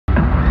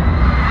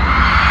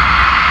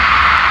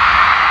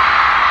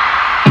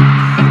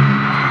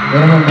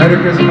여러분 메리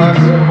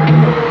크리스마스.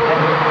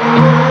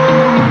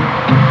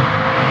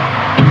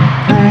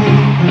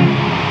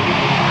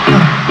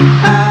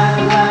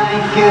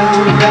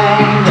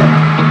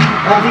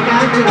 어디가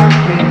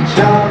그렇게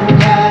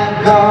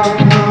좋냐고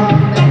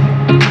묻네.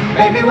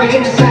 Baby wait a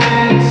sec.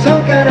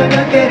 손가락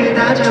몇 개를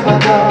다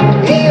접어도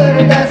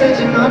이유를 다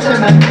세지 못할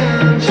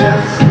만큼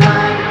Just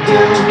like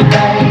you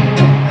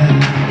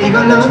baby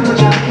이걸로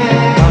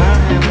부족해.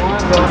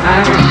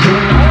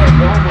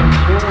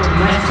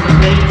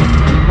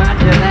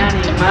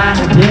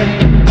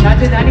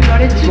 나는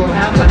거리지고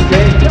한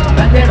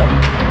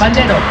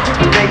반대로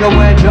내가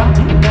왜 줘?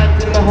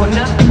 나들어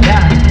혼나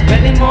야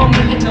Really more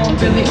really no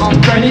really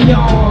on really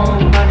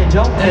on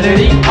말해줘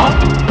애들이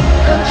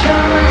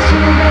거창한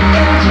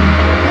수많가지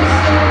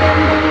햇살의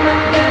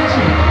목만까지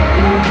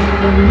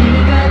이유는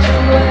네가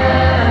좋아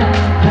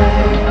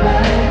baby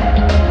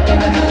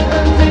내가 두번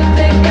들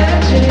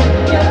때까지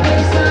옆에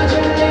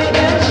있어줄래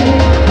같이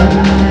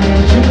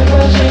말해주고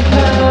싶어.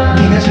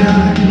 네가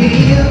좋은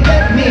이유가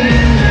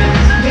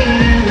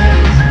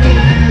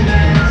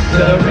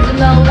The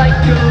original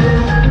like you.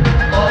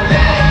 Oh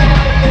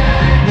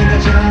yeah. 네가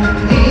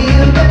좋은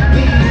이유가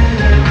millions.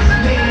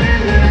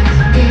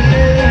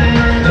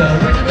 The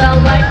original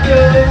like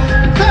you.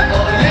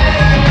 Oh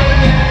yeah.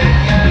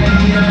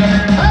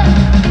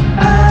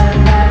 I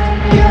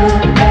like you,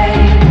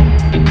 baby.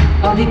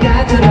 어디가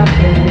그렇게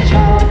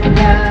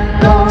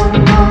좋냐고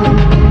묻네.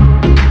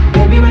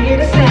 Baby wait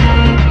a sec.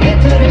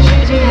 이틀을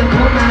쉬지 않고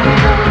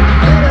말해도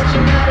끝없이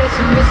말할 수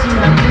있을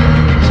만큼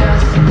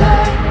Just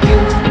like you,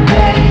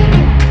 baby.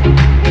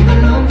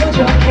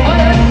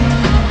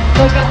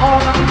 너가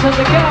얼마큼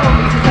천재겨 이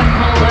세상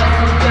홀라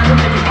손자는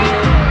내게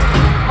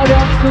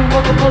어려운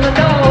수목은 몰라도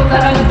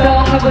사랑은 더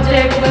하고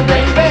제구는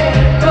baby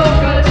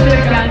그것을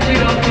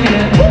간지럽히는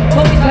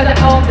몸이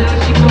찾아온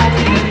듯이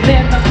고비는 내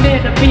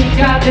맘에는 비가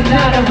된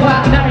날아와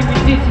날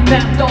믿으면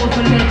또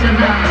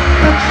설레잖아.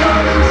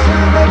 거쳐는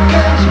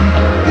수백가지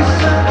그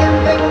속엔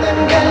백만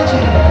가지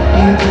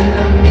이유는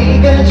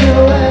네가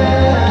좋아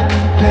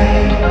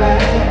baby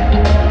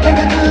내가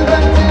두번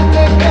들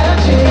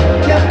때까지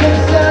옆에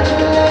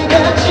있어줄래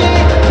같이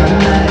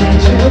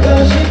말해주고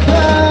싶어.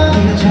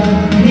 네가 좋은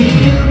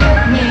이유가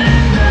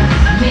millions.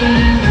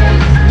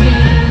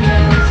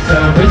 The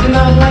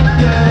original like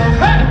you.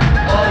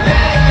 Oh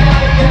yeah.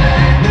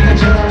 네가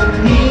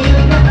좋은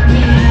이유가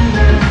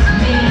millions.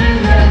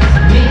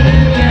 The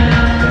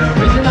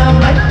original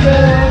like you.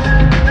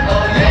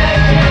 Oh yeah.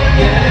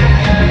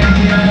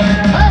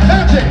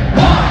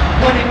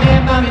 원해 내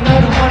맘이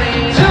너를 원해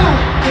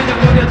그저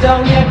무려도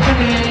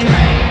예쁘네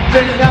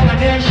별로랑은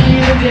내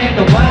싫은데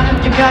너와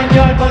함께 간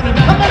열번을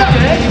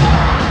만나게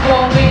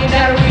몸이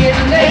나를 위해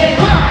주네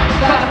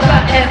Papa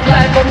is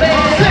like a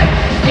man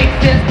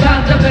Sixth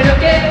반점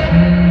매력에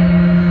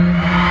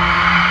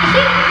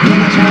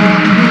네가 좋은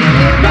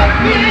이유가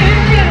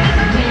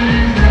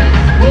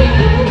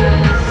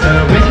The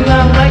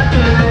original like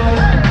you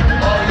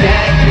Oh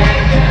yeah.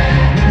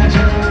 네가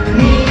좋은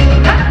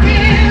이유가 The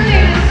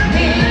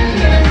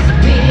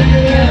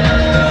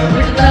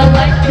original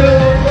like you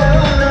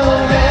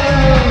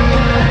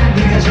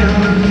네가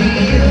좋은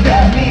이유가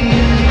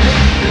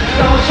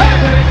또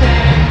싶을 때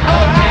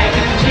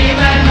언제든지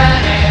말만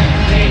해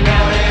내가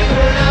노래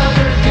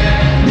불러줄게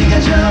네가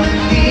좋은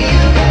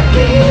이유가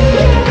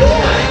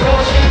알고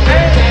싶을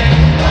때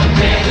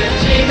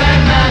언제든지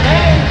말만 해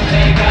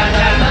내가 다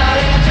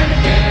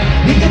말해줄게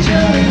네가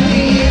좋은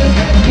이유가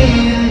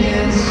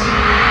millions.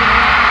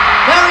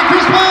 메리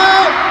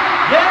크리스마스.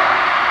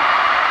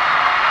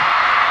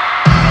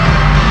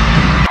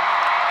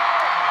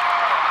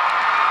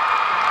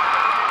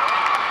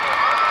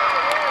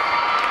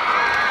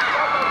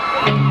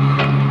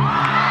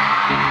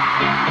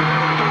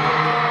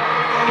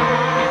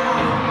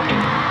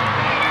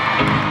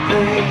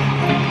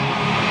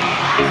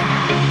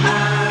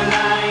 I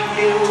like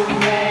you,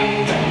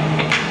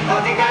 baby.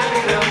 어디가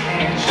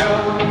그렇게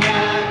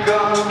좋냐고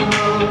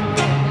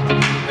묻네.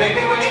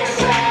 Baby wait a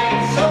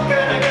sec.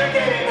 손가락을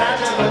개를 다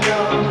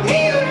접어도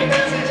이유를 다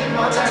세지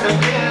못하는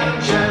film.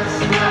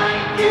 Just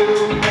like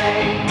you,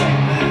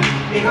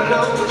 baby. 이걸로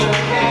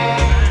부족해.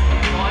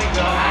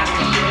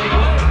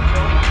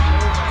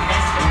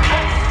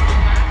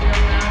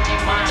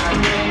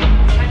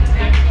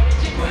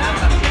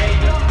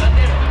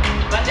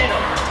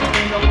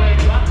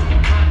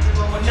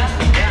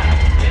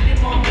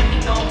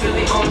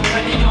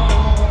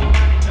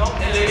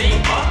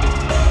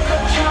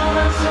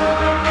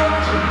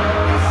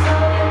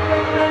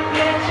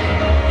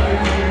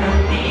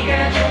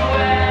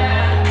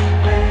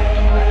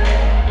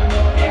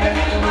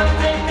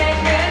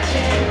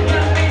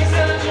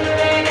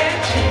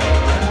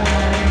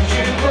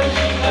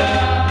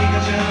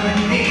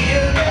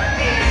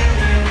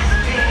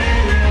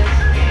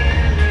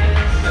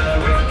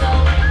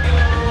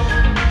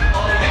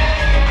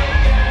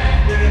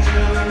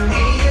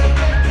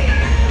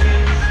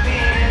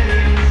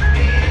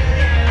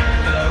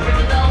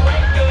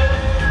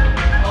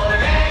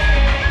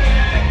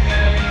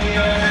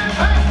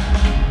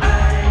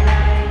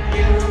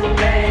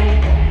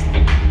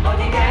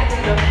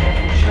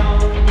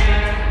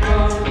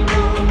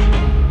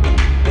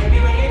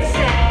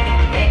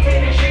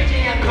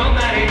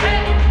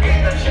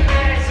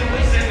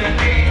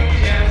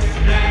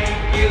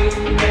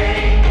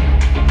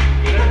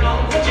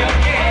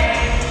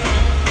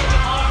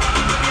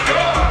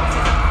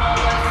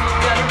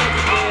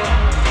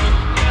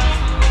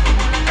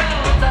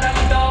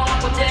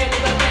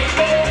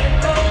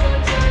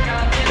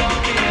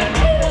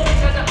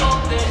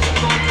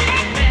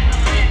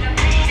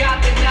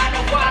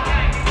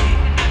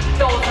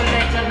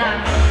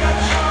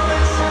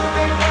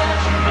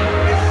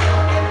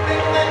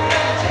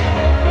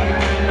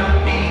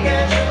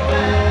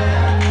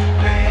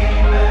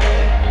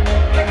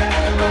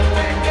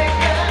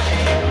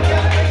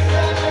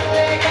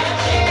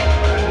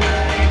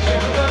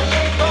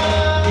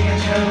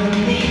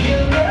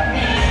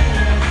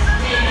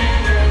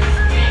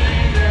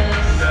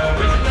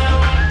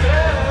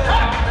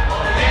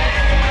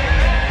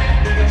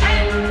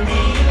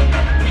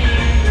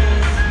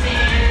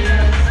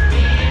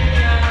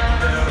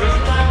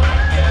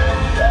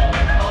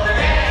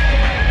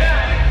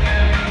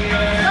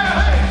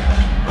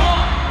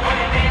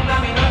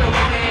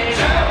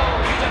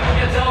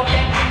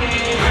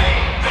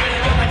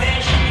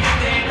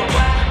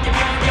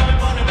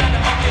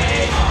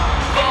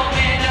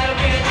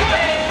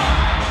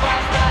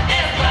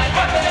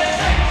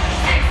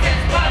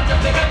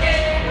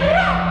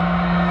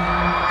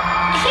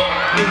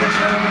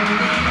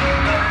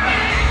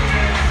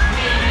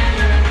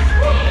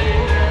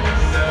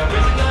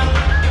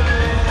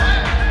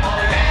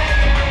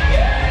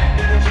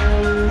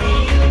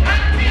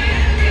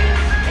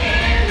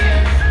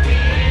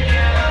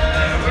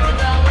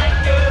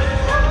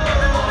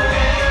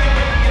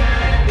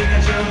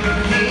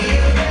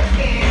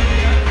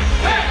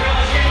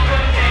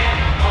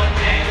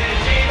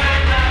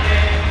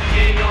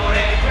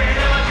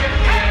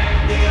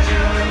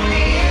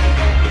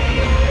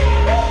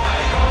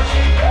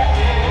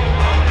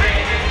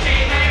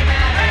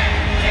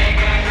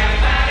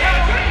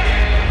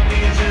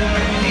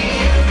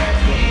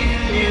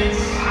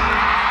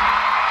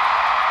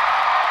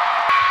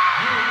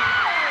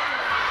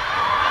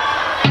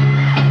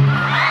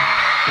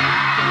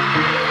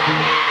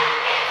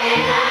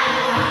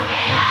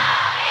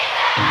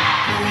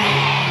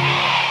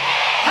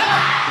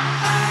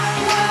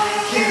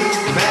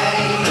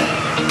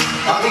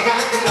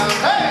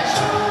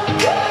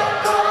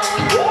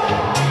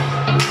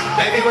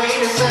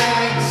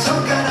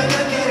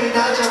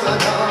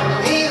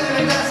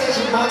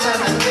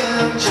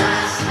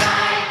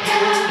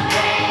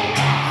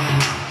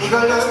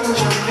 이걸로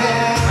부족해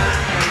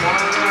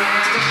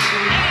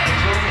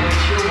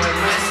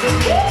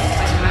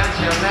하지만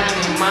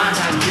지어나는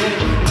만한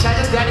길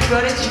찾아다닌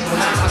거래 지금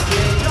한 바퀴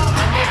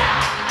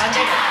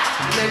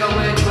내가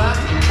왜 좋아?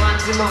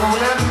 만지마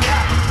호나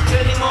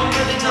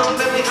끊임없는 너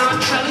baby I'm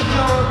telling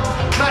you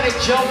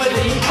말해줘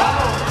baby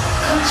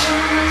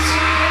거창한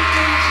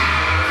순간까지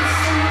그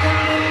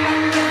순간을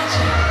만나자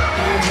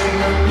요즘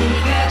넌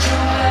네가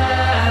좋아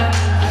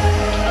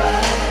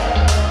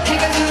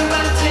해가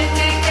들어왔을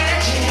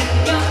때까지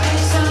옆에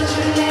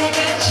있어줄래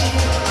같이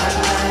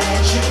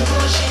말해주고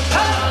싶어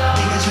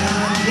네가 좋은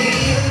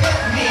이유가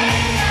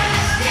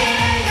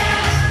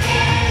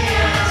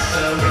So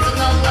reason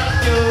I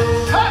like you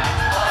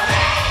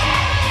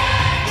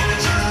네가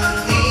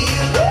좋은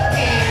이유가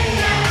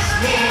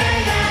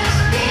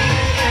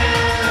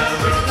So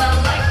reason I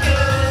like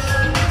you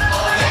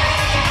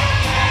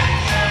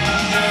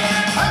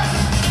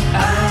I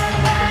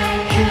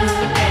like you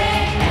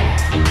baby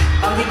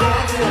어디가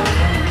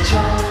그렇게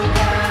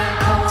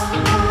좋다고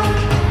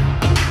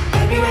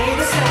Baby 왜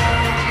이랬어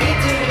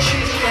이틀을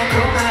쉬지 않고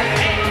말해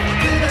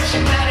끝없이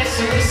말할 수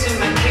있을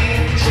만큼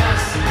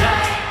Just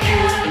like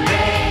you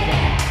baby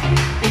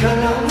이건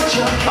너무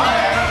좋게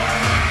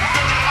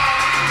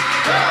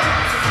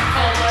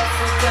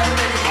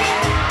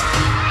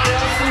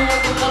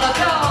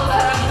몰라도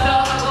사랑이 더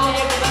하고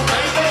예쁘다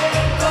baby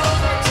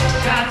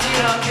같이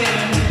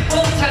이렇게